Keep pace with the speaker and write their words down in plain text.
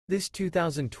This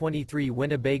 2023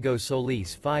 Winnebago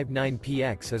Solis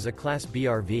 59PX is a Class B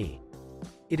RV.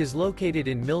 It is located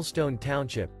in Millstone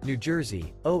Township, New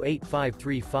Jersey,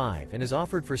 08535 and is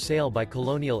offered for sale by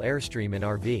Colonial Airstream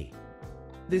RV.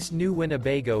 This new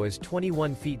Winnebago is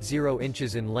 21 feet 0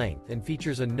 inches in length and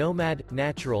features a Nomad,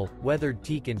 natural, weathered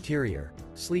teak interior,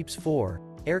 sleeps 4,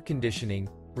 air conditioning,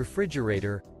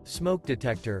 refrigerator, smoke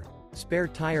detector, spare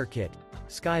tire kit,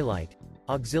 skylight,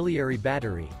 auxiliary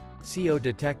battery, CO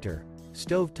detector,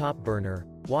 stove top burner,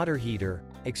 water heater,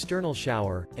 external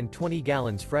shower, and 20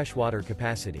 gallons fresh water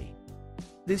capacity.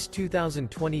 This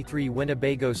 2023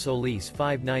 Winnebago Solis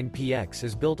 59PX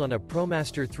is built on a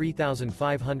ProMaster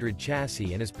 3500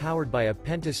 chassis and is powered by a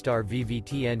Pentastar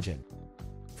VVT engine.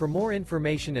 For more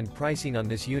information and pricing on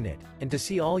this unit, and to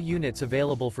see all units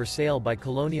available for sale by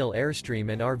Colonial Airstream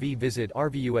RV, visit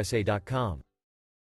RVUSA.com.